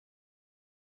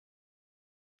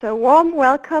So warm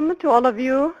welcome to all of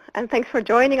you, and thanks for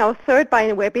joining our third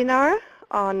BIAN webinar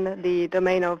on the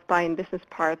domain of BIAN Business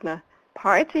Partner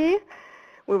Party.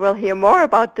 We will hear more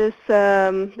about this,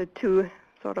 the two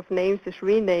sort of names, this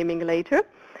renaming later.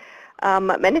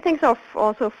 Many thanks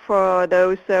also for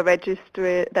those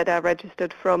that are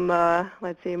registered from,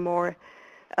 let's say, more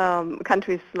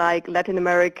countries like Latin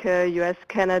America, US,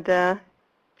 Canada,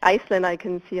 Iceland I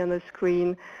can see on the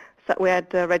screen. So we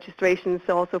had registrations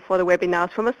also for the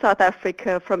webinars from South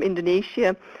Africa, from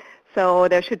Indonesia. So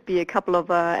there should be a couple of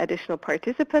additional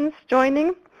participants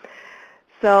joining.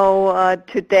 So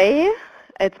today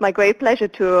it's my great pleasure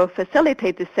to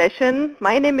facilitate this session.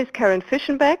 My name is Karen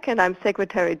Fischenbeck and I'm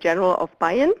Secretary General of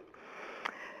BIAN.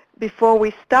 Before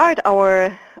we start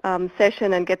our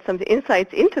session and get some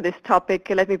insights into this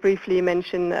topic, let me briefly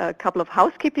mention a couple of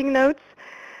housekeeping notes.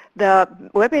 The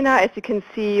webinar, as you can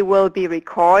see, will be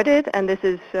recorded, and this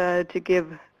is to give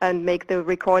and make the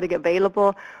recording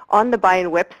available on the BIAN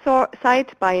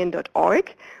website,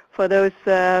 bian.org, for those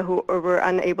who were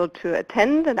unable to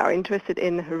attend and are interested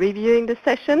in reviewing the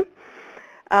session.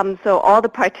 So all the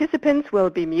participants will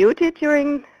be muted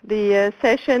during the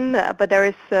session, but there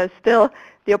is still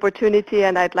the opportunity,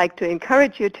 and I'd like to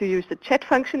encourage you to use the chat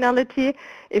functionality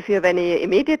if you have any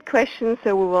immediate questions.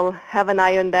 So we will have an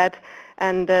eye on that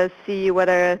and see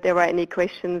whether there are any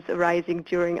questions arising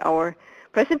during our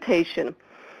presentation.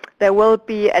 There will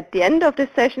be, at the end of the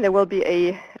session, there will be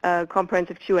a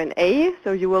comprehensive Q&A,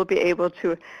 so you will be able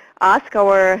to ask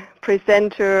our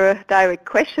presenter direct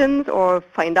questions or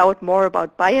find out more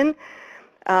about BIAN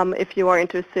if you are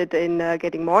interested in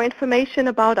getting more information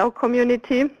about our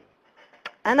community.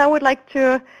 And I would like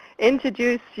to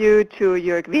introduce you to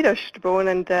Jörg Wiederspohn,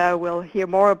 and we'll hear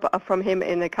more from him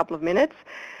in a couple of minutes.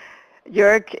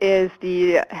 Jörg is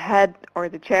the head or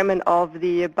the chairman of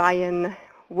the BIAN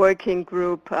Working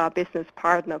Group Business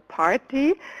Partner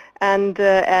Party. And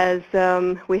as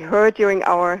we heard during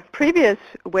our previous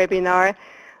webinar,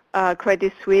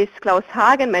 Credit Suisse, Klaus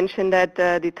Hagen mentioned that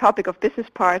the topic of Business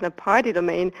Partner Party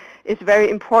domain is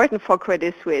very important for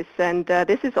Credit Suisse. And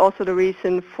this is also the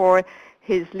reason for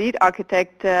his lead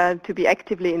architect to be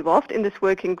actively involved in this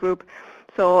working group.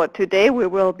 So today we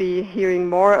will be hearing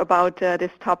more about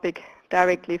this topic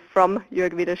directly from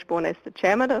Jörg Wiederspohn as the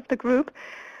chairman of the group.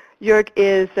 Jörg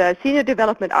is a senior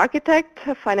development architect,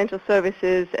 financial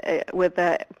services with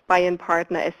a BIAN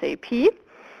partner SAP,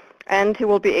 and he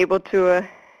will be able to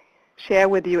share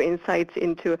with you insights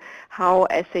into how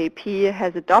SAP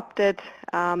has adopted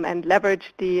and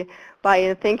leveraged the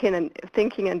BIAN thinking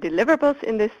and deliverables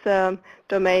in this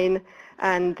domain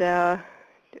and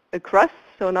across.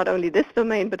 So not only this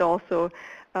domain, but also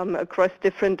across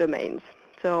different domains.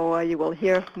 So you will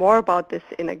hear more about this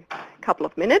in a couple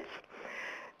of minutes.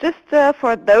 Just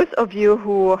for those of you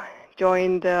who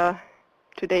joined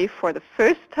today for the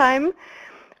first time,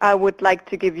 I would like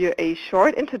to give you a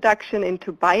short introduction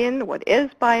into BIAN. What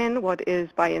is BIAN? What is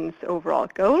BIAN's overall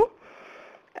goal?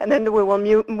 And then we will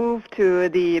move to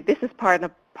the Business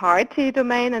Partner Party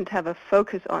domain and have a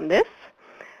focus on this.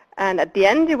 And at the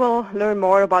end, you will learn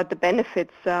more about the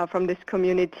benefits from this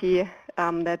community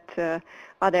that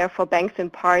are there for banks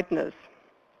and partners.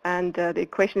 And the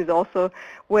question is also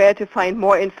where to find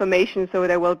more information, so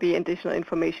there will be additional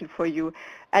information for you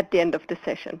at the end of the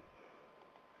session.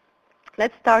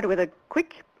 Let's start with a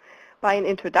quick BIAN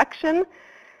introduction.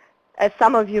 As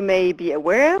some of you may be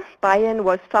aware, BIAN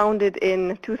was founded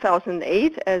in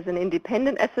 2008 as an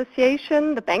independent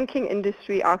association, the Banking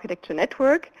Industry Architecture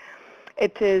Network.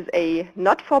 It is a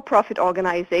not-for-profit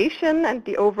organization, and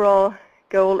the overall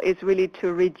goal is really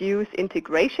to reduce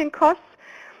integration costs.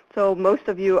 So most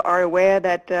of you are aware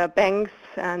that banks,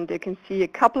 and you can see a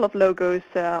couple of logos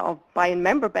of BIAN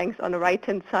member banks on the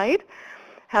right-hand side,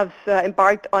 have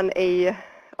embarked on a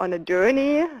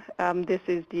journey. This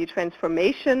is the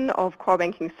transformation of core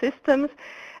banking systems.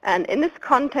 And in this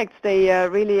context, they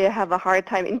really have a hard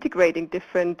time integrating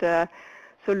different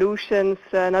solutions,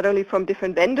 not only from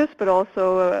different vendors, but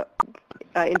also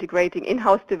integrating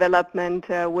in-house development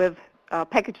with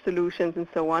package solutions and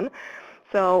so on.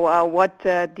 So what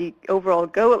the overall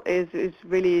goal is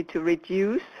really to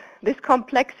reduce this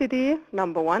complexity,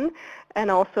 number one, and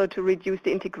also to reduce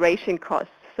the integration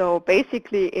costs. So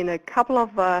basically in a couple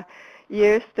of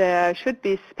years there should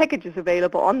be packages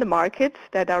available on the market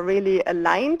that are really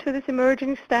aligned to this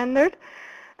emerging standard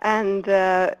and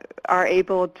are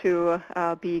able to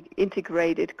be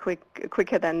integrated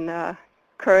quicker than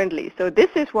currently. So this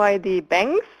is why the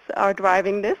banks are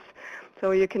driving this.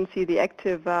 So you can see the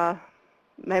active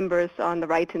members on the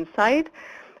right-hand side.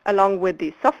 along with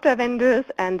the software vendors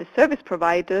and the service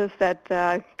providers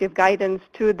that give guidance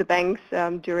to the banks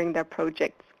during their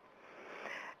projects.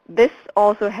 This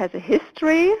also has a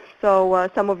history, so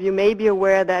some of you may be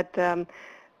aware that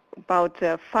about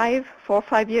 4 or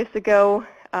 5 years ago,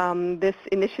 this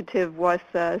initiative was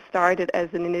started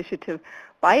as an initiative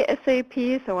by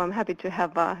SAP, so I'm happy to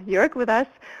have Jörg with us.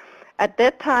 At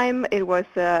that time, it was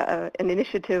an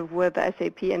initiative with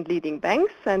SAP and leading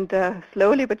banks, and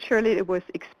slowly but surely it was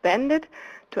expanded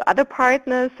to other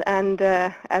partners, and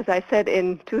as I said,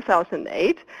 in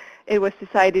 2008, it was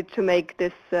decided to make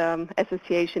this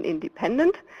association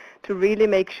independent, to really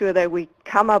make sure that we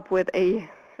come up with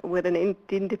an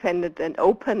independent and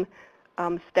open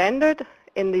standard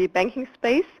in the banking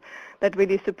space that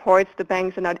really supports the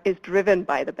banks and is driven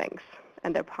by the banks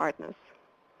and their partners.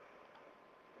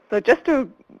 So just to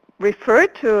refer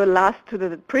to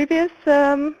the previous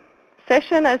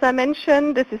session, as I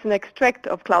mentioned, this is an extract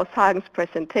of Klaus Hagen's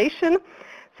presentation.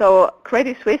 So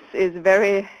Credit Suisse is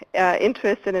very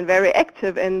interested and very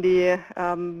active in the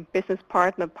business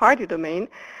partner party domain.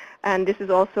 And this is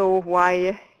also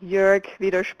why Jörg,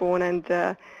 Wiederspohn,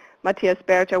 and Matthias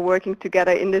Berg are working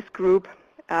together in this group,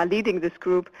 leading this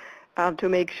group, to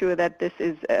make sure that this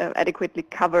is adequately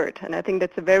covered. And I think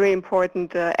that's a very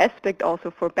important aspect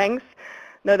also for banks,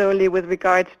 not only with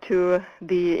regard to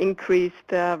the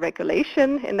increased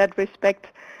regulation in that respect,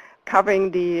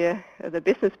 covering the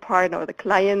business partner or the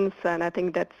clients, and I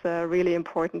think that's a really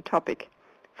important topic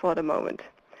for the moment.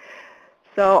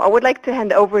 So I would like to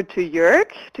hand over to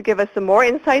Jörg to give us some more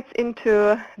insights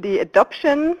into the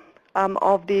adoption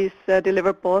of these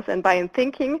deliverables and BIAN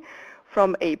thinking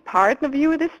from a partner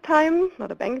view this time,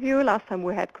 not a bank view. Last time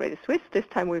we had Credit Suisse, this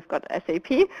time we've got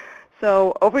SAP.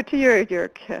 So over to you,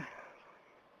 Jörg.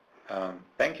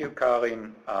 Thank you,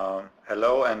 Karin.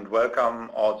 Hello and welcome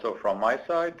also from my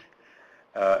side.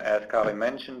 As Karin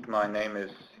mentioned, my name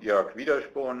is Jörg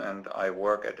Wiederspohn and I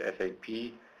work at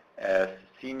SAP as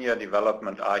Senior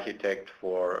Development Architect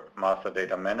for Master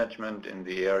Data Management in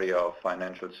the area of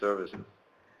financial services.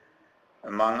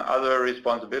 Among other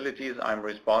responsibilities, I'm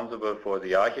responsible for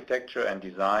the architecture and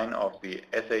design of the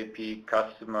SAP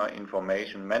Customer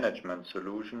Information Management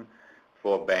solution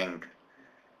for banks.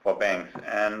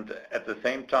 And at the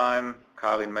same time,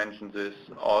 Karin mentioned this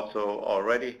also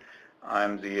already,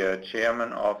 I'm the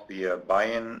chairman of the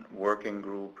BIAN working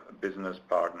group business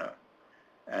partner.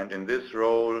 And in this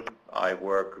role, I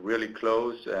work really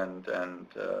close and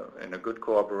in a good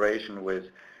cooperation with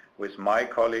my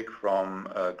colleague from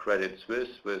Credit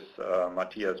Suisse, with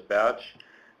Matthias Berg,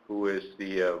 who is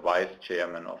the vice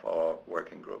chairman of our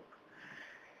working group.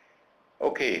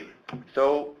 Okay,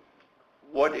 so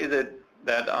what is it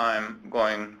that I'm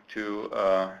going to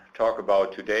talk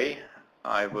about today?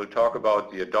 I will talk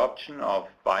about the adoption of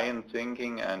BIAN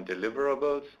thinking and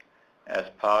deliverables as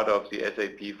part of the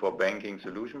SAP for Banking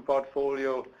solution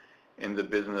portfolio in the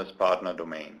business partner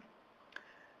domain.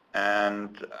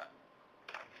 And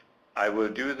I will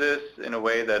do this in a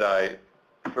way that I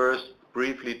first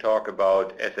briefly talk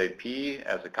about SAP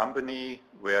as a company,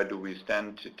 where do we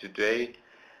stand today,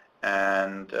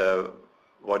 and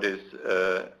what is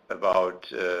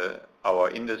about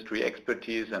our industry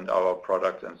expertise and our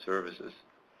products and services.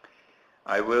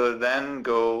 I will then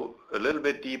go a little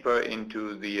bit deeper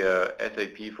into the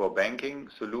SAP for Banking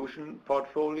solution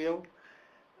portfolio,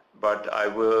 but I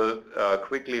will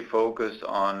quickly focus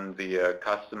on the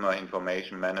customer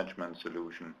information management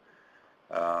solution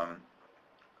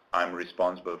I'm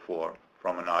responsible for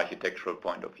from an architectural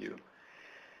point of view.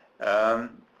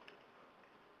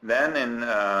 Then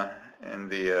in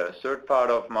the third part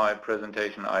of my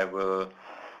presentation, I will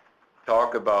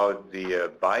talk about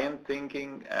the BIAN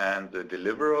thinking and the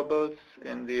deliverables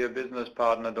in the business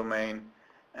partner domain,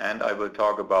 and I will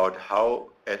talk about how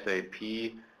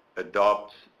SAP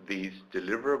adopts these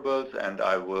deliverables, and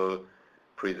I will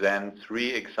present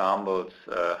 3 examples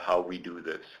how we do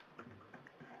this.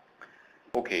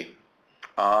 Okay,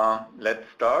 let's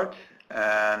start.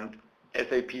 And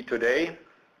SAP today,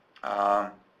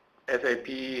 SAP,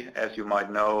 as you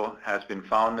might know, has been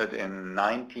founded in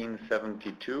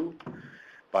 1972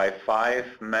 by 5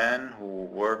 men who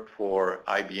worked for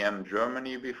IBM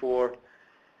Germany before,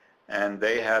 and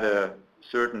they had a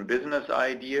certain business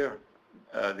idea.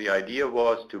 The idea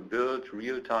was to build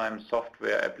real-time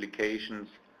software applications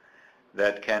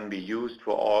that can be used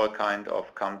for all kinds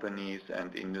of companies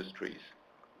and industries.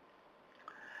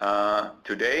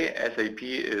 Today, SAP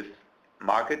is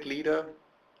market leader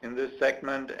in this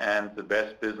segment and the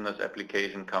best business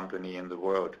application company in the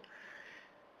world.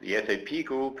 The SAP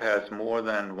Group has more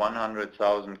than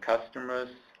 100,000 customers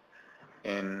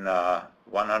in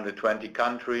 120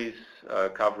 countries,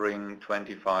 covering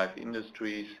 25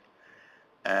 industries,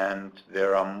 and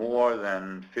there are more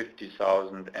than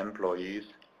 50,000 employees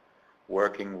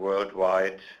working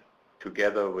worldwide,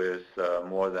 together with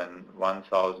more than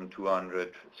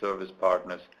 1,200 service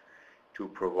partners to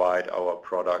provide our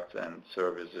products and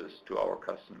services to our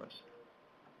customers.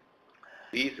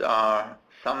 These are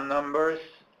some numbers,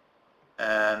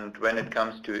 and when it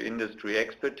comes to industry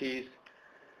expertise,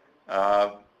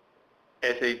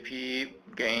 SAP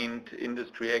gained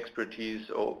industry expertise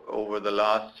over the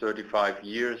last 35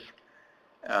 years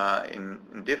in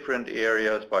different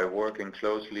areas by working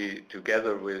closely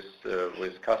together with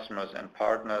customers and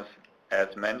partners,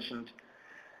 as mentioned.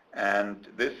 And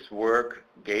this work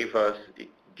gave us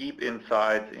deep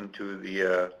insights into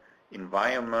the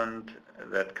environment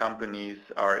that companies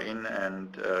are in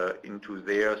and into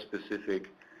their specific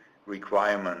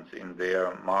requirements in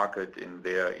their market, in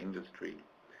their industry.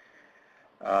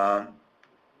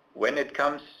 When it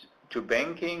comes to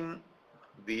banking,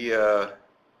 the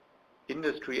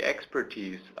industry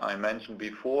expertise I mentioned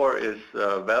before is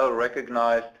well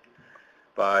recognized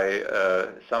by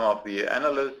some of the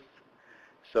analysts.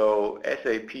 So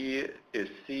SAP is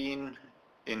seen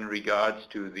in regards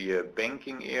to the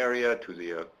banking area, to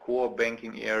the core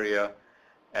banking area,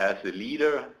 as a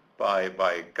leader by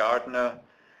Gartner.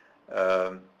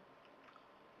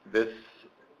 This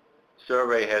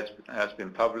survey has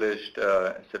been published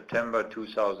September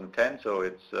 2010, so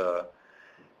it's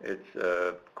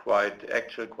quite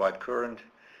actual, quite current.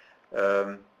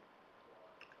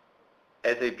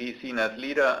 SAP seen as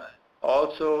leader,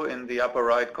 also in the upper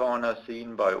right corner,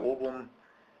 seen by Ovum,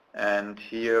 and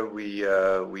here we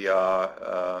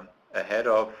are ahead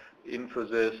of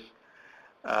Infosys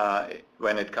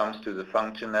when it comes to the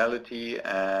functionality,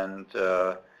 and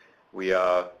we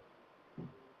are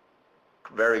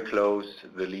very close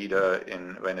the leader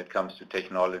when it comes to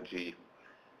technology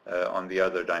on the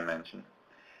other dimension.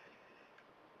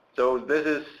 So this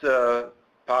is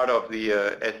part of the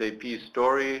SAP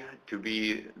story, to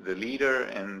be the leader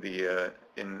in the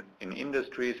in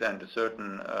industries and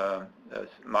certain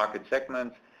market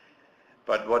segments.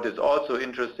 But what is also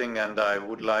interesting, and I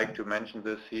would like to mention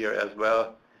this here as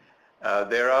well,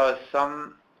 there are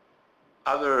some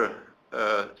other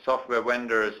software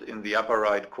vendors in the upper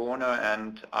right corner,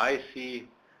 and I see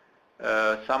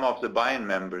some of the BIAN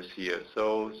members here.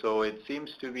 So it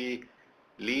seems to be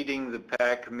leading the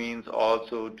pack means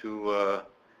also to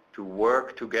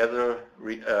work together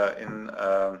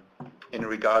in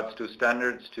regards to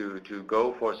standards, to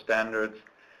go for standards,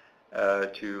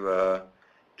 to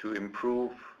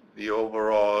improve the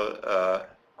overall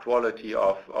quality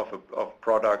of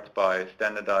products by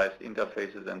standardized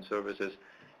interfaces and services.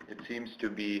 It seems to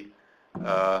be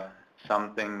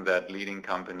something that leading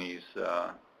companies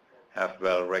have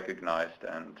well recognized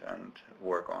and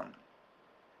work on.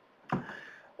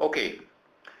 Okay.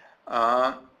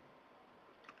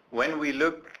 When we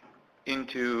look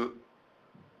into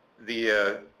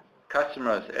the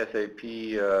customers SAP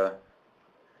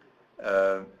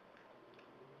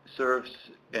serves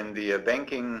in the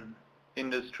banking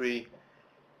industry,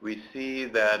 we see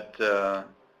that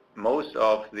most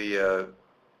of the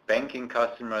banking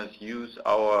customers use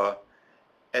our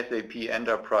SAP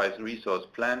Enterprise Resource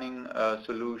Planning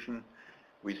solution.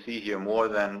 We see here more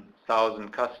than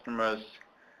 1,000 customers,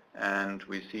 and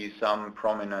we see some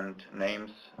prominent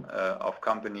names of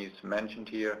companies mentioned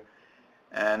here.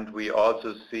 And we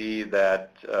also see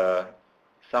that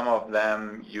some of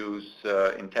them use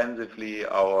intensively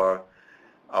our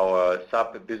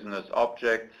SAP Business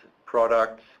Objects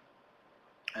products,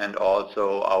 and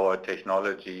also our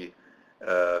technology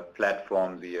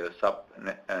platform, the SAP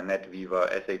NetWeaver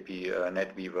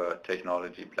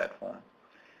technology platform.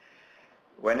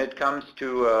 When it comes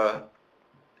to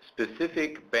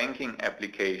specific banking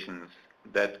applications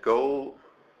that go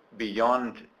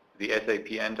beyond the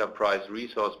SAP Enterprise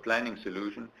Resource Planning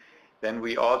solution, then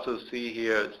we also see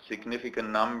here significant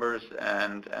numbers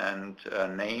and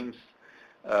names,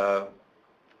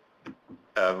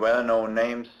 well-known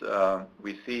names.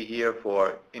 We see here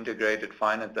for integrated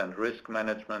finance and risk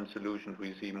management solutions,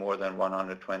 we see more than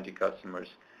 120 customers.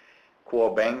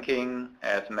 Core banking,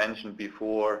 as mentioned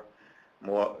before,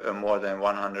 more than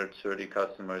 130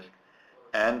 customers.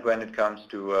 And when it comes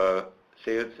to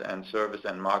sales and service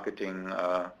and marketing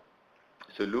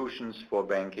solutions for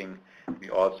banking, we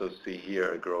also see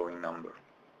here a growing number.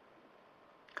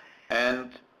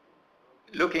 And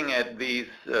looking at these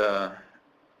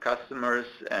customers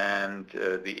and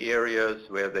the areas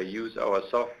where they use our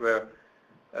software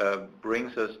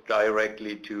brings us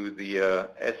directly to the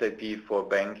SAP for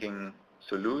Banking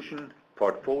solution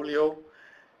portfolio.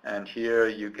 And here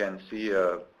you can see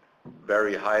a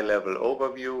very high-level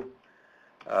overview.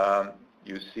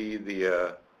 You see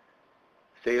the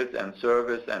sales and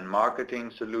service and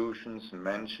marketing solutions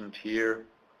mentioned here.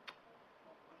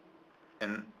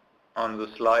 And on the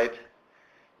slide,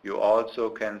 you also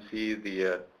can see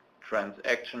the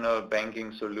transactional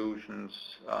banking solutions,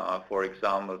 for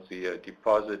example, the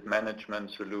deposit management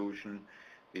solution,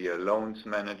 the loans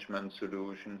management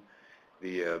solution,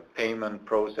 the payment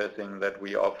processing that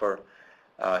we offer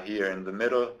here in the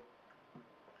middle.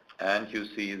 And you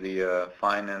see the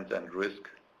finance and risk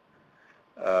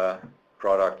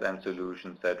products and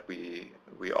solutions that we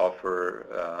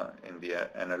offer in the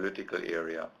analytical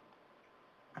area.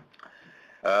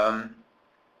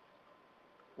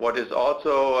 What is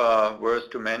also worth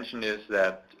to mention is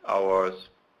that our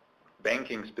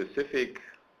banking-specific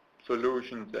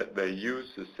solutions, that they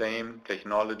use the same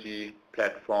technology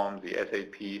platform, the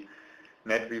SAP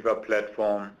NetWeaver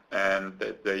platform, and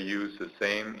that they use the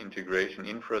same integration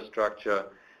infrastructure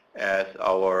as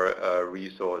our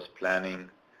resource planning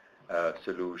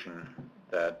solution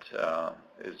that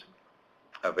is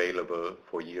available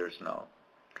for years now.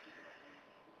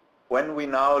 When we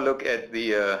now look at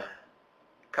the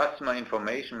customer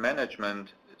information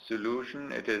management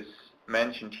solution, it is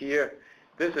mentioned here.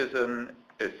 This is an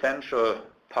essential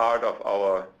part of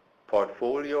our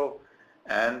portfolio,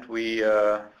 and we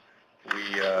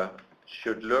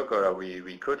should look, or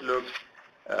we could look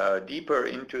deeper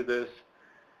into this.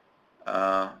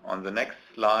 On the next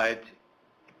slide,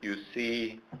 you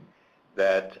see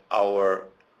that our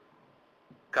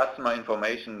customer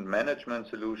information management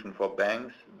solution for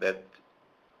banks, that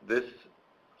this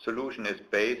solution is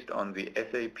based on the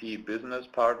SAP Business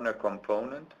Partner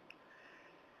component.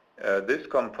 This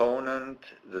component,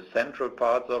 the central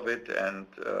parts of it and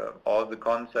all the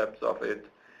concepts of it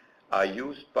are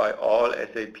used by all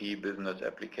SAP business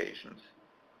applications.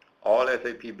 All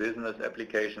SAP business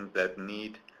applications that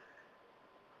need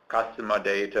customer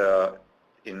data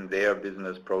in their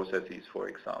business processes, for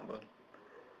example.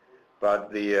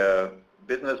 But the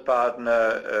business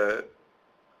partner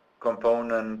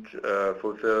component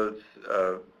fulfills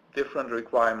different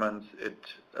requirements. It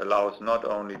allows not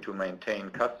only to maintain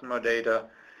customer data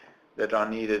that are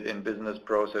needed in business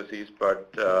processes,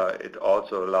 but it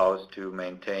also allows to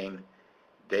maintain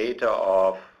data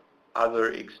of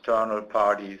other external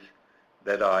parties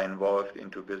that are involved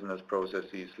into business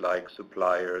processes, like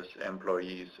suppliers,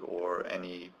 employees, or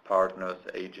any partners,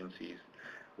 agencies,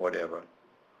 whatever.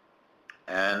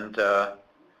 And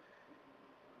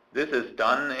this is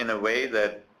done in a way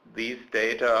that these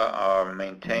data are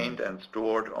maintained and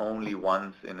stored only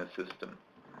once in a system.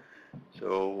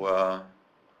 So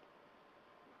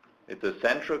it's a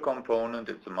central component,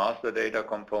 it's a master data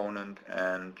component,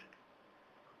 and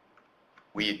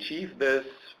we achieve this,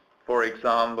 for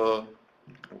example,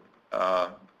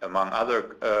 among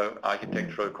other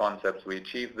architectural concepts, we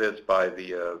achieve this by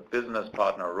the business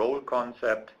partner role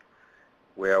concept,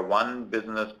 where one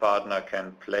business partner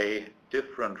can play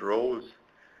different roles,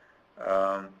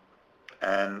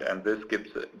 and this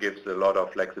gives a lot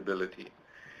of flexibility.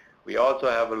 We also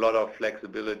have a lot of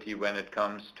flexibility when it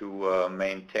comes to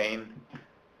maintain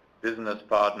business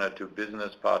partner to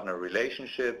business partner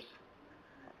relationships,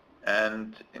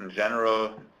 and in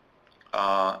general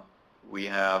we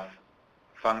have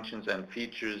functions and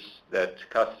features that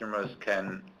customers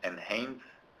can enhance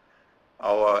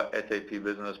our SAP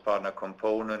Business Partner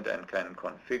component and can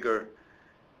configure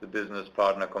the Business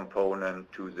Partner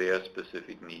component to their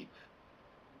specific needs.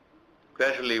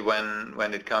 Especially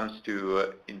when it comes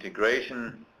to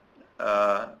integration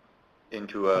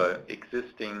into an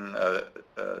existing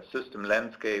system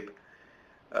landscape,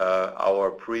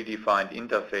 our predefined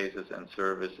interfaces and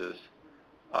services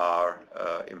are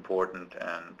important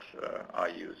and are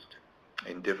used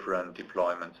in different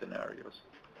deployment scenarios.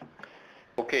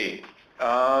 Okay,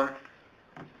 I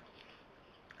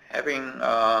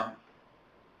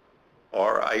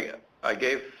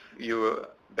gave you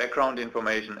background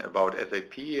information about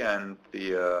SAP and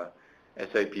the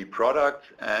SAP products,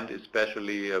 and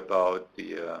especially about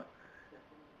the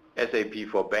SAP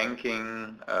for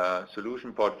Banking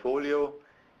solution portfolio.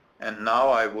 And now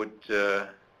I would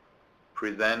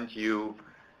present you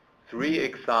 3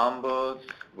 examples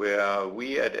where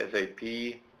we at SAP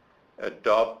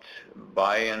adopt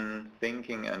BIAN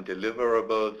thinking and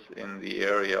deliverables in the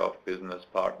area of business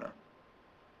partner.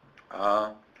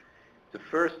 The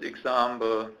first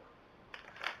example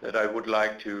that I would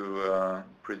like to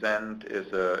present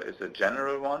is a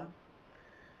general one.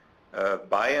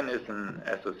 BIAN is an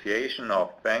association of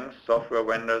banks, software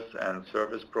vendors, and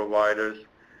service providers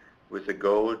with the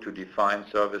goal to define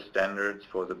service standards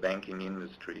for the banking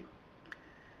industry,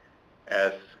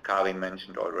 as Karin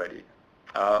mentioned already.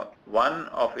 One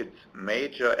of its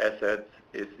major assets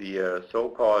is the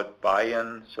so-called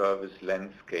BIAN service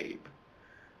landscape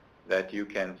that you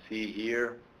can see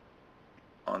here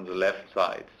on the left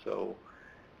side. So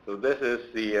this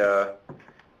is the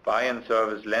BIAN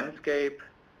service landscape,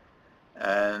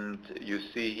 and you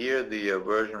see here the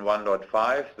version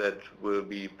 1.5 that will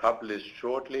be published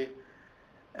shortly.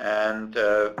 And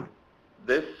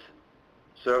this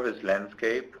service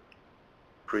landscape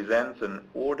presents an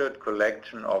ordered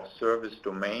collection of service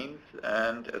domains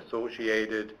and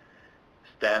associated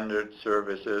standard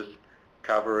services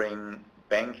covering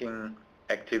banking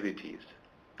activities.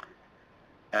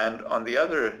 And on the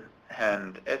other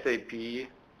hand, SAP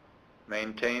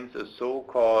maintains a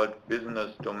so-called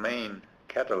business domain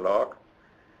catalog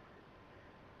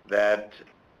that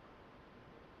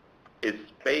is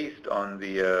based on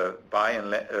the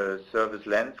BIAN service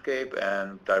landscape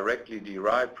and directly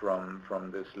derived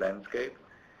from this landscape.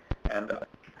 And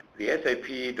the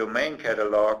SAP domain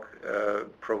catalog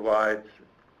provides,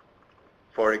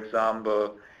 for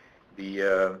example,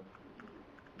 the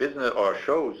business, or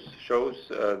shows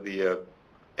the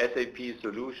SAP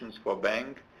solutions for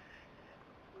bank,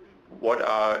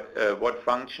 what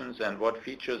functions and what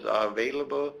features are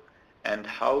available, and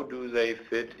how do they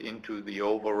fit into the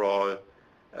overall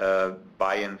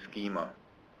BIAN schema.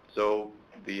 So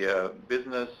the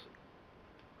business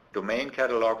domain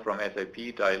catalog from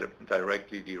SAP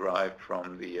directly derived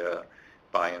from the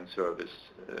BIAN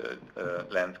service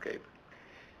landscape.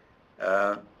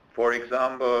 For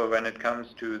example, when it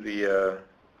comes to the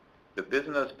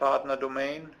business partner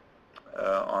domain,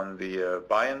 on the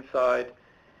BIAN side,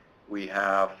 we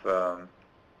have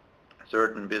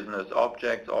certain business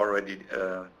objects already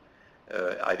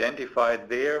identified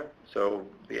there. So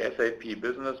the SAP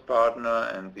business partner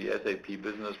and the SAP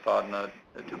business partner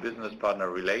to business partner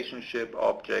relationship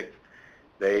objects,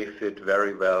 they fit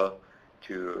very well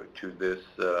to this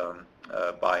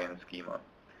BIAN schema.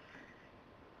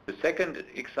 The second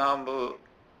example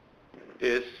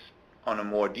is on a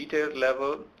more detailed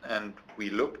level, and we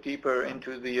look deeper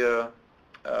into the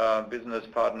business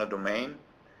partner domain.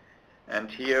 And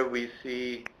here we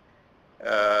see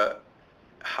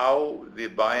how the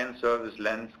BIAN service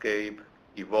landscape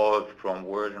evolved from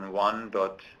version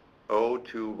 1.0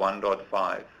 to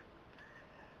 1.5.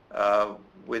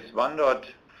 With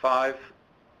 1.5,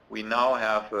 we now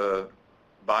have a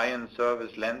BIAN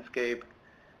service landscape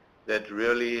that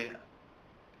really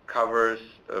covers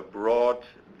a broad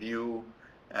view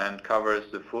and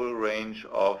covers the full range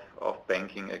of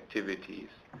banking activities.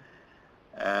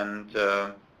 And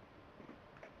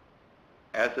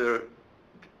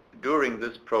during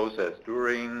this process,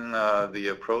 during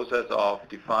the process of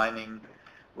defining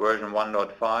version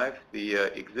 1.5, the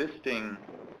existing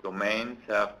domains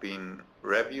have been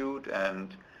reviewed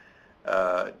and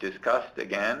discussed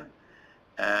again.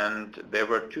 And there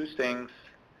were two things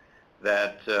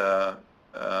that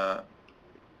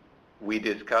we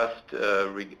discussed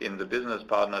in the business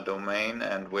partner domain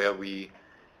and where we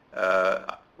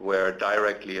were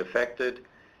directly affected.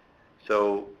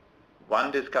 So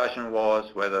one discussion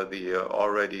was whether the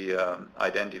already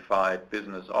identified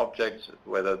business objects,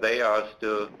 whether they are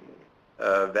still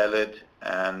valid,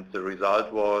 and the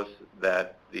result was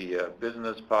that the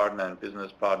business partner and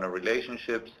business partner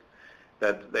relationships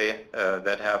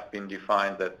that have been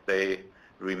defined, that they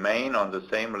remain on the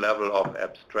same level of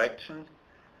abstraction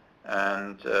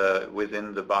and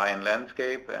within the BIAN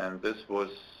landscape. And this was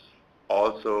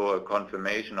also a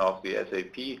confirmation of the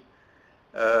SAP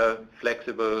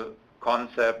flexible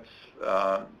concepts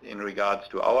in regards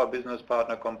to our business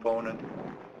partner component.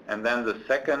 And then the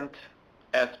second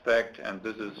aspect, and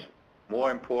this is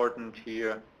more important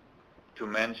here to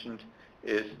mention,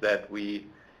 is that we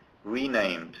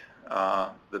renamed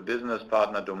the business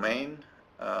partner domain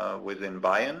within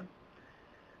BIAN.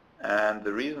 And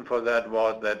the reason for that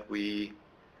was that we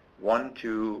want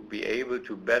to be able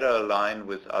to better align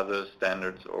with other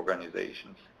standards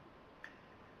organizations.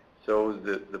 So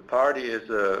the party is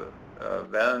a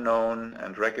well-known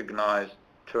and recognized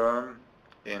term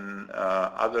in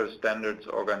other standards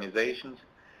organizations,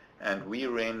 and we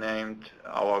renamed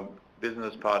our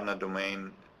business partner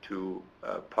domain to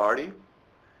party.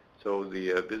 So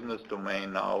the business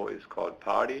domain now is called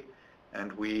party,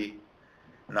 and we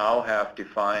now have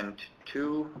defined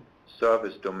two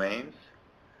service domains.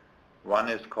 One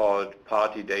is called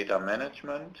party data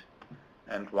management,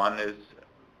 and one is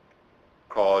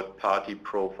called party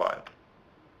profile.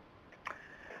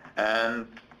 And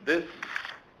this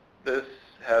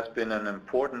has been an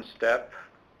important step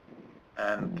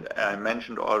And I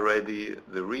mentioned already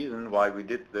the reason why we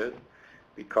did this,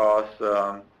 because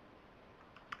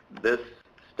this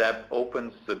step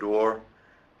opens the door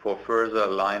for further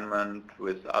alignment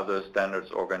with other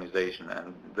standards organization.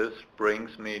 And this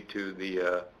brings me to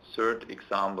the third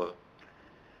example.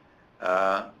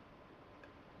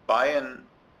 BIAN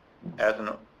as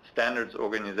a standards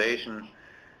organization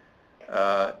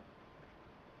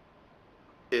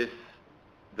is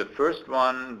the first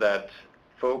one that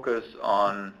focus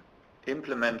on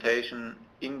implementation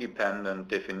independent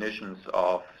definitions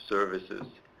of services.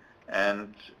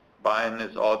 And BIAN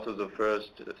is also the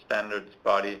first standards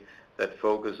body that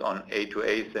focus on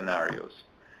A2A scenarios.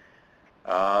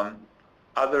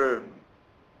 Other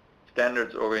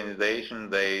standards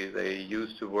organizations, they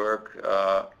used to work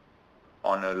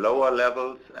on a lower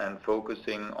levels and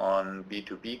focusing on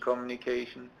B2B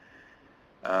communication.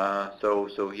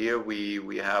 So here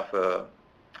we have a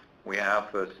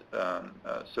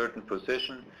certain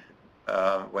position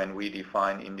when we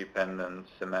define independent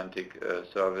semantic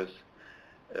services,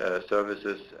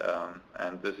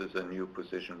 and this is a new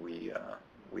position we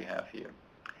have here.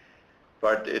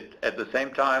 But at the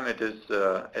same time, it is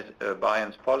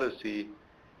BIAN's policy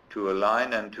to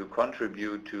align and to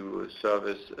contribute to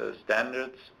service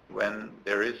standards when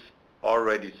there is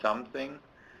already something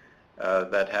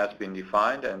that has been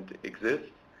defined and exists.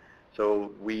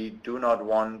 So we do not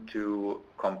want to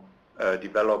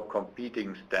develop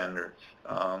competing standards.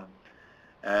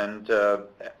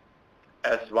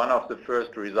 As one of the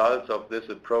first results of this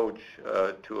approach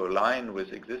to align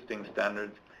with existing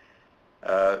standards,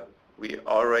 we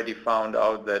already found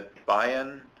out that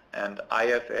BIAN and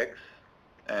IFX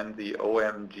and the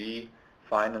OMG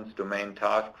Finance Domain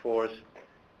Task Force,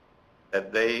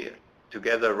 that they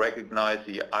together recognize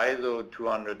the ISO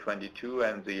 222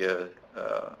 and the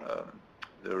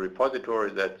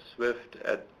repository that SWIFT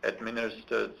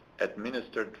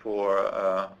administered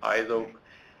for ISO,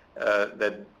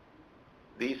 that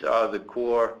these are the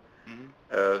core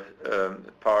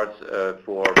parts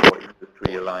for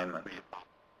industry alignment.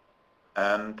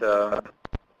 And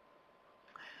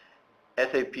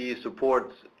SAP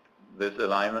supports this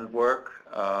alignment work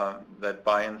that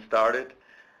BIAN started.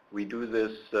 We do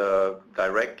this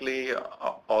directly,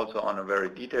 also on a very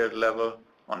detailed level,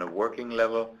 on a working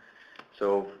level.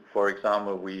 So, for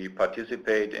example, we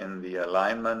participate in the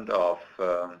alignment of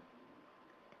the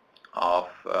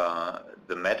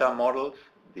meta models,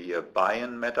 the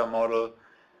BIAN meta model,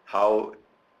 how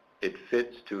it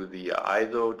fits to the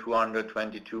ISO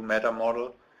 222 meta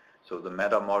model, so the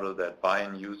meta model that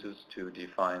BIAN uses to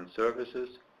define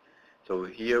services. So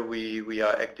here we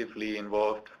are actively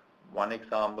involved, one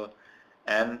example,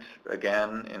 and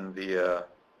again in the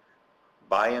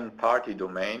BIAN party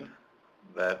domain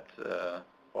that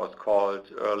was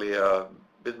called earlier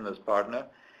business partner.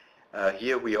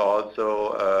 Here we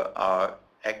also are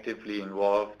actively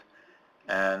involved,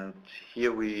 and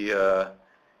here we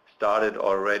started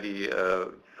already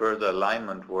further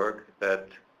alignment work that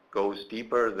goes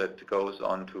deeper, that goes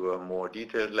onto a more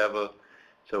detailed level.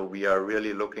 So we are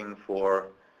really looking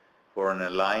for an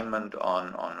alignment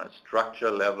on a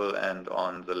structure level and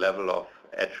on the level of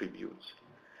attributes.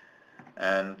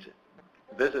 And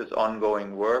this is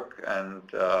ongoing work, and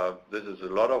this is a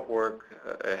lot of work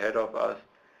ahead of us,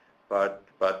 but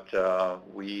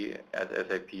we at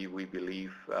SAP, we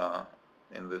believe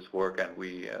in this work, and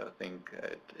we think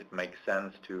it makes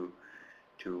sense to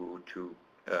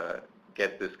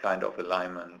get this kind of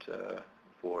alignment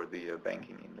for the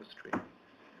banking industry.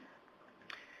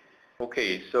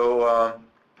 Okay, so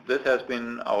this has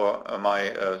been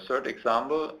my third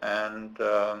example, and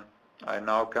I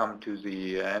now come to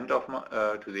the end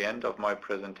of my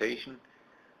presentation,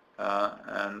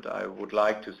 and I would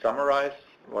like to summarize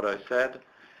what I said.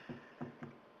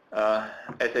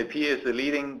 SAP is the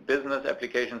leading business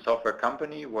application software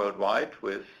company worldwide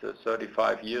with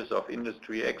 35 years of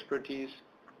industry expertise.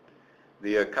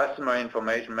 The customer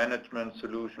information management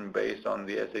solution based on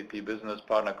the SAP Business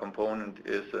Partner component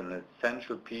is an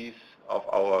essential piece of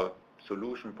our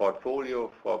solution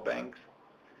portfolio for banks.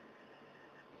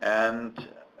 And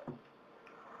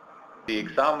the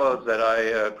examples that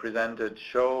I presented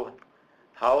show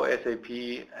how SAP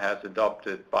has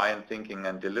adopted BIAN thinking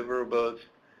and deliverables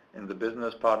in the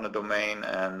business partner domain,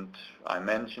 and I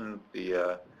mentioned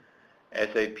the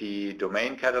SAP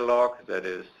domain catalog that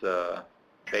is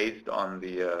based on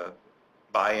the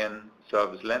BIAN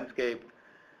service landscape.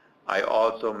 I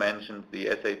also mentioned the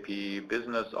SAP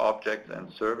business objects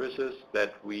and services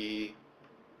that we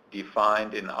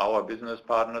defined in our business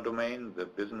partner domain, the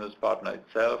business partner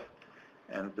itself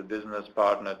and the business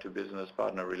partner to business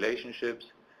partner relationships.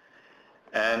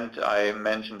 And I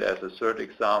mentioned as a third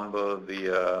example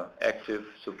the active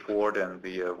support and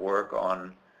the work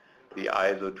on the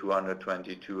ISO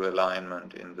 222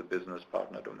 alignment in the business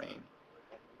partner domain.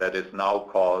 That is now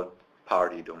called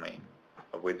party domain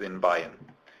within BIAN.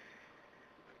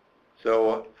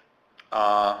 So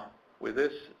with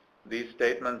these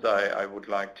statements, I would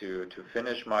like to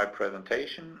finish my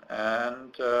presentation,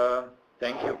 and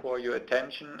thank you for your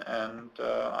attention, and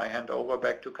I hand over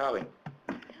back to Karin.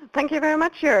 Thank you very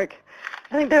much, Jörg.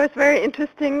 I think that was very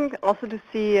interesting also to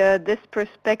see this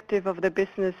perspective of the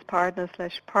business partner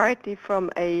 / party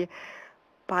from a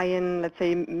BIAN, let's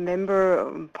say,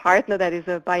 member partner that is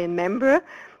a BIAN member.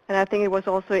 And I think it was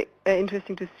also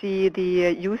interesting to see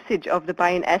the usage of the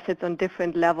BIAN assets on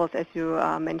different levels, as you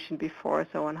mentioned before.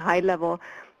 So on high level,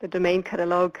 the domain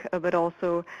catalog, but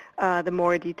also the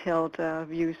more detailed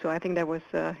view. So I think that was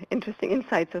interesting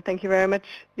insight. So thank you very much,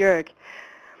 Jörg.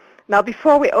 Now,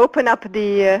 before we open up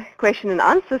the question and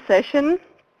answer session,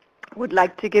 I would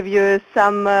like to give you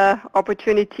some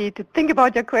opportunity to think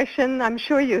about your question. I'm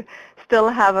sure you still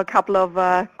have a couple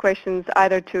of questions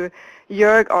either to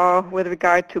Jörg or with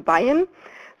regard to BIAN.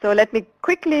 So let me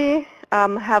quickly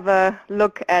have a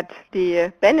look at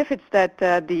the benefits that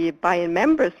the BIAN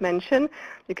members mention.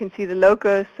 You can see the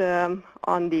logos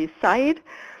on the side.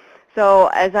 So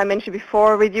as I mentioned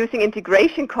before, reducing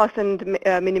integration costs and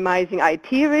minimizing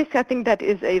IT risk, I think that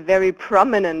is a very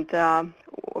prominent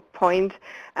point,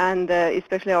 and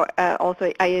especially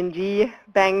also ING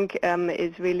Bank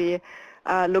is really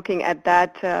looking at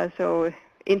that. So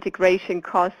integration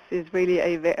costs is really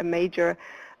a major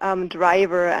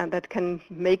driver, and that can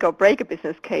make or break a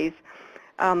business case.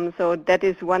 So that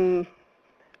is one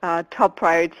top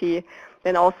priority.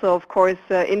 Then also, of course,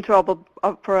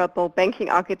 interoperable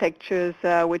banking architectures,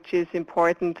 which is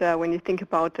important when you think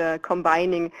about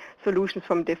combining solutions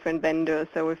from different vendors.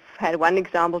 So we've had one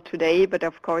example today, but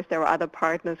of course there are other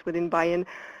partners within BIAN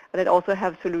that also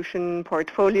have solution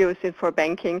portfolios for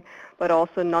banking, but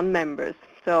also non-members.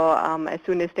 So as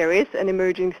soon as there is an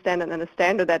emerging standard and a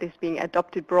standard that is being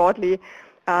adopted broadly,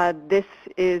 this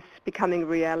is becoming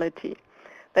reality.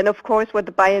 Then, of course, what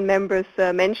the BIAN members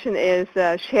mention is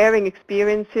sharing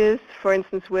experiences, for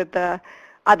instance, with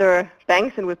other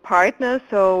banks and with partners.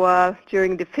 So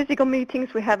during the physical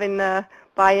meetings we have in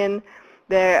BIAN,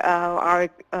 there are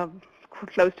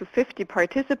close to 50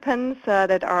 participants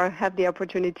that have the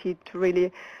opportunity to really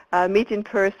meet in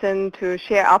person, to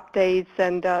share updates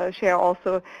and share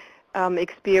also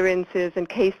experiences and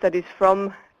case studies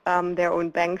from their own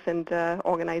banks and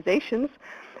organizations.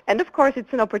 And of course,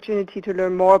 it's an opportunity to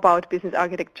learn more about business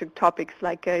architecture topics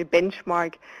like a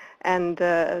benchmark and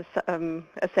a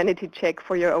sanity check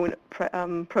for your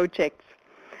own projects.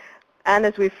 And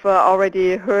as we've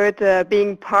already heard,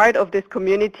 being part of this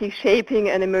community shaping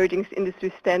an emerging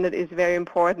industry standard is very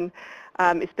important,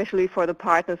 especially for the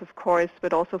partners, of course,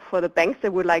 but also for the banks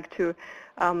that would like to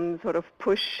sort of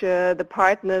push the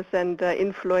partners and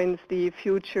influence the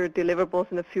future deliverables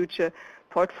and the future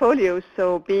portfolios.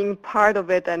 So being part of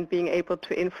it and being able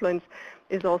to influence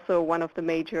is also one of the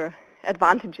major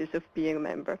advantages of being a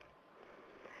member.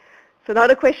 So now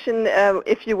the question,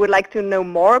 if you would like to know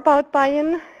more about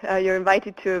BIAN, you're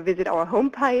invited to visit our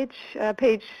homepage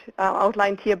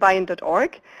outlined here,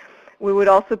 bian.org. We would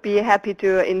also be happy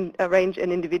to arrange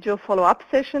an individual follow-up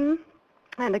session,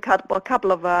 and a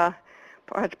couple of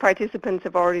participants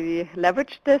have already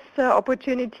leveraged this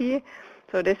opportunity.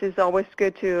 So this is always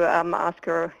good to ask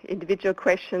your individual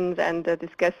questions and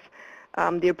discuss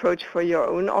the approach for your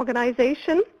own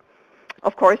organization.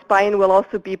 Of course, BIAN will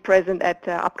also be present at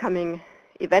upcoming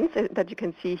events that you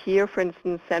can see here. For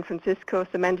instance, San Francisco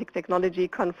Semantic Technology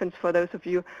Conference for those of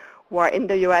you who are in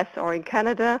the US or in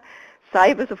Canada.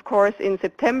 Cybers, of course, in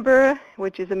September,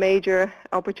 which is a major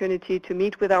opportunity to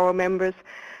meet with our members,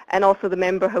 and also the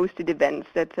member-hosted events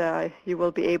that you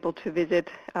will be able to visit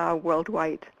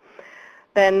worldwide.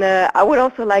 Then I would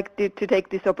also like to take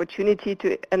this opportunity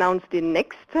to announce the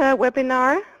next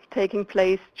webinar taking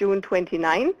place June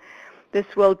 29. This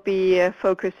will be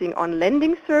focusing on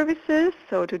lending services.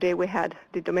 So today we had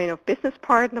the domain of business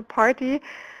partner party.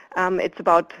 It's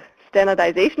about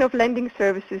standardization of lending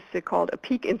services called A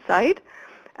Peek Inside.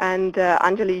 And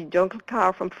Anjali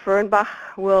Jonglekar from Fernbach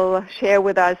will share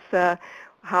with us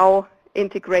how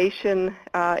integration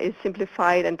is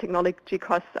simplified and technology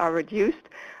costs are reduced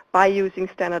by using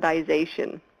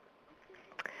standardization.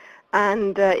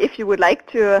 And if you would like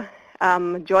to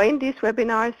join these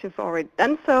webinars, you've already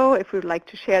done so. If you would like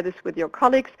to share this with your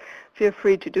colleagues, feel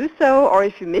free to do so. Or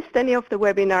if you missed any of the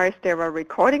webinars, there are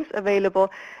recordings available,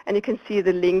 and you can see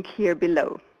the link here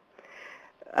below.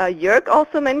 Jörg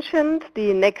also mentioned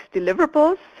the next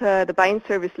deliverables, the BIAN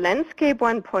Service Landscape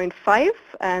 1.5,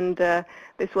 and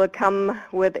this will come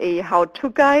with a how-to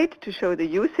guide to show the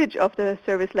usage of the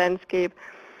service landscape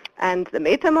and the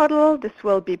meta model. This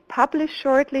will be published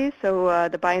shortly, so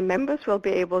the BIAN members will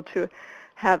be able to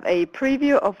have a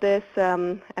preview of this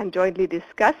and jointly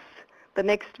discuss the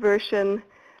next version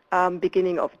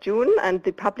beginning of June, and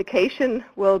the publication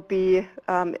will be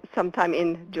sometime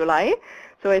in July.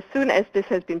 So as soon as this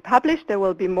has been published, there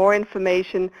will be more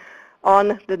information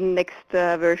on the next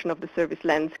version of the service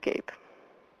landscape.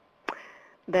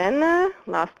 Then,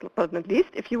 last but not least,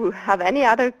 if you have any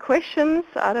other questions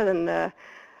other than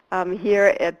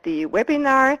here at the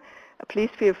webinar,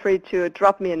 please feel free to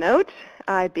drop me a note.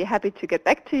 I'd be happy to get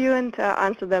back to you and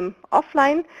answer them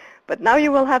offline. But now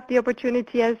you will have the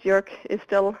opportunity, as Jörg is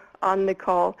still on the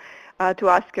call, to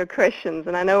ask your questions.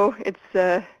 And I know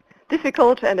it's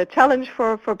difficult and a challenge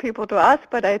for people to ask,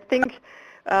 but I think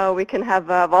we can have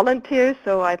volunteers,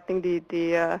 so I think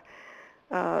the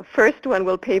first one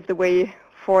will pave the way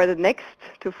for the next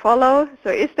to follow. So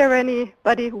is there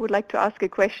anybody who would like to ask a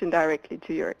question directly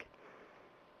to Jörg?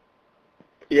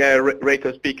 Yeah,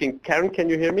 Reto speaking. Karen, can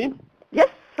you hear me? Yes,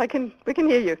 we can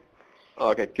hear you.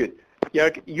 Okay, good.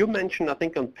 Jörg, you mentioned, I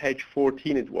think on page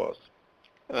 14 it was,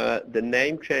 the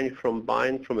name change from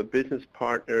BIAN from a business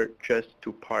partner just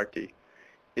to party.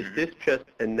 Is this just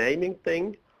a naming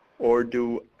thing, or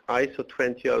do ISO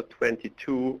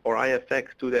 20022 or IFX,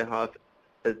 do they have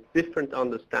a different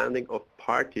understanding of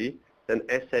party than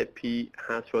SAP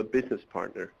has for a business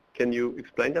partner? Can you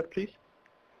explain that, please?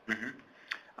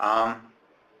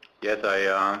 Yes,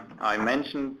 I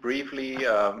mentioned briefly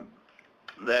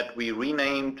that we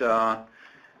renamed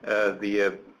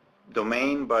the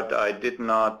domain, but I did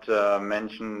not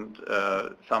mention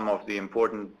some of the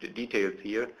important details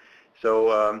here.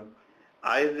 So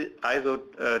ISO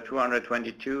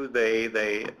 20022,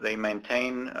 they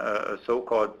maintain a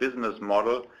so-called business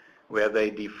model where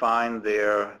they define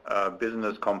their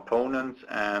business components,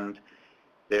 and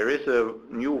there is a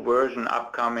new version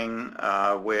upcoming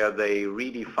where they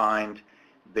redefined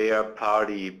their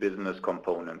party business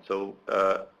component. So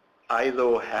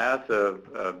ISO has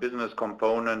a business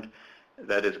component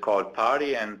that is called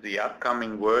party, and the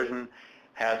upcoming version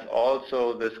has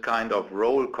also this kind of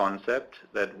role concept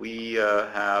that we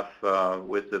have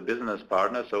with the business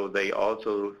partner. So they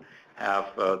also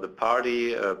have the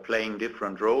party playing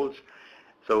different roles.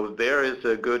 So there is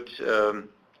a good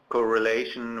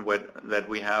correlation that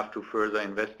we have to further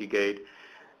investigate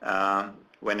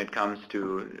when it comes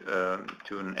to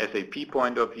an SAP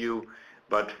point of view.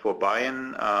 But for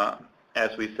BIAN,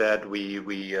 as we said, we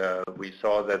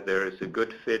saw that there is a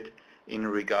good fit in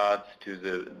regards to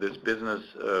this business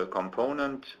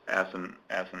component as an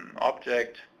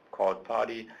object called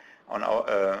party on our,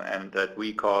 and that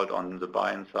we called on the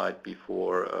BIAN side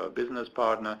before business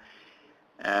partner.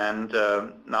 And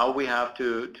now we have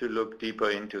to look deeper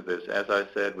into this. As I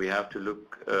said, we have to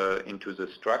look into the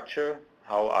structure,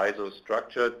 how ISO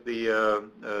structured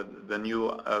the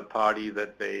new party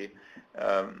that they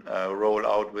roll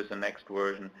out with the next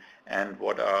version, and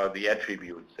what are the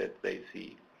attributes that they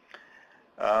see.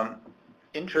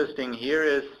 Interesting here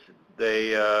is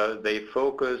they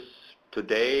focus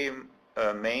today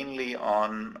mainly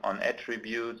on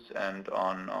attributes and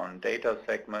on data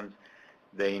segments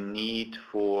they need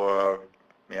for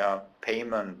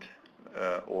payment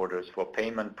orders, for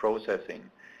payment processing.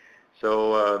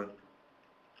 So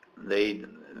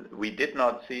we did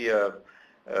not see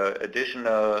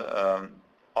additional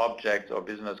objects or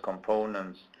business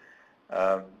components,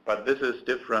 but this is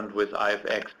different with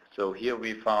IFX. So here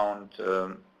we found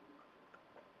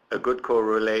a good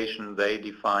correlation. They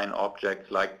define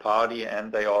objects like party, and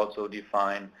they also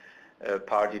define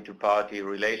party-to-party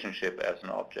relationship as an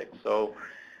object. So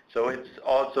it's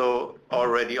also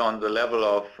already on the level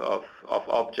of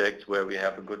objects where we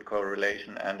have a good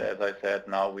correlation. And as I said,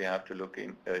 now we have to look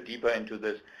deeper into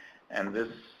this. And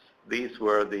these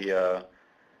were the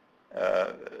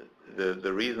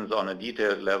reasons on a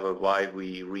detailed level why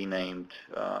we renamed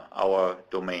our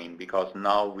domain, because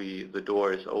now the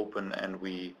door is open and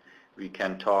we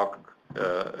can talk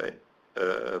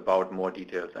about more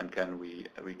details, and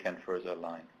we can further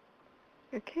align.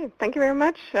 Okay, thank you very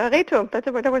much, Reto.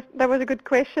 That was a good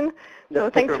question. So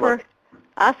Yes, thanks for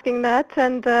asking that,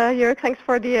 and Jörg, thanks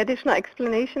for the additional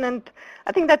explanation. And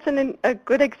I think that's a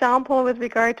good example with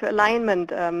regard to alignment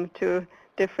to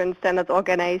different standards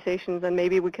organizations. And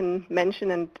maybe we can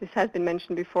mention, and this has been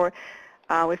mentioned before,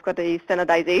 we've got a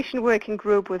standardization working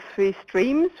group with 3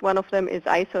 streams. One of them is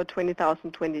ISO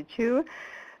 20022.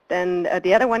 Then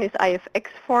the other one is IFX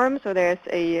Forum. So there's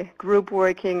a group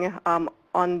working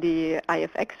on the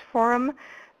IFX Forum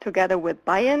together with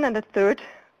BIAN. And the third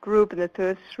group and the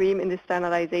third stream in the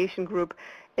standardization group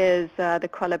is the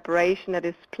collaboration that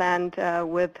is planned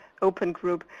with Open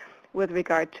Group with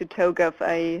regard to TOGAF,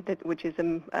 which is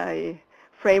a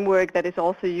framework that is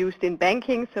also used in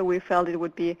banking. So we felt it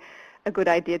would be a good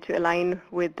idea to align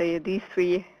with these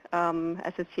three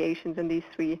associations and these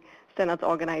three standards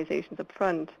organizations up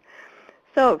front.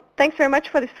 So thanks very much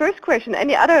for this first question.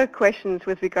 Any other questions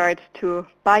with regards to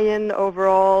BIAN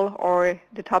overall or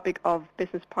the topic of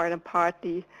business partner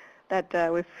party that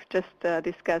we've just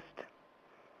discussed?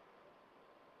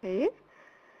 Okay.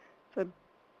 So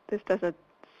this doesn't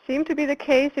seem to be the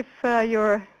case. If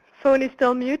your phone is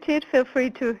still muted, feel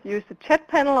free to use the chat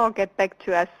panel or get back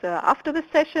to us after the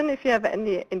session if you have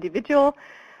any individual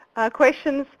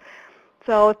questions.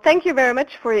 So thank you very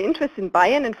much for your interest in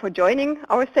BIAN and for joining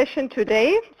our session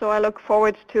today. So I look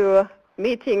forward to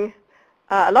meeting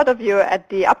a lot of you at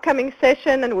the upcoming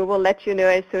session, and we will let you know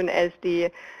as soon as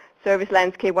the Service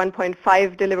Landscape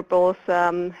 1.5 deliverables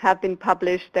have been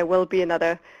published. There will be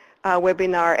another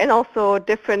webinar and also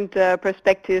different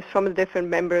perspectives from the different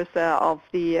members of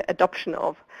the adoption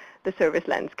of the service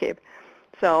landscape.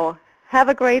 So have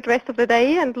a great rest of the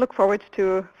day and look forward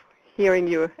to hearing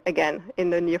you again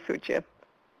in the near future.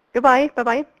 Goodbye.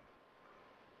 Bye-bye.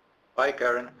 Bye,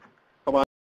 Karen.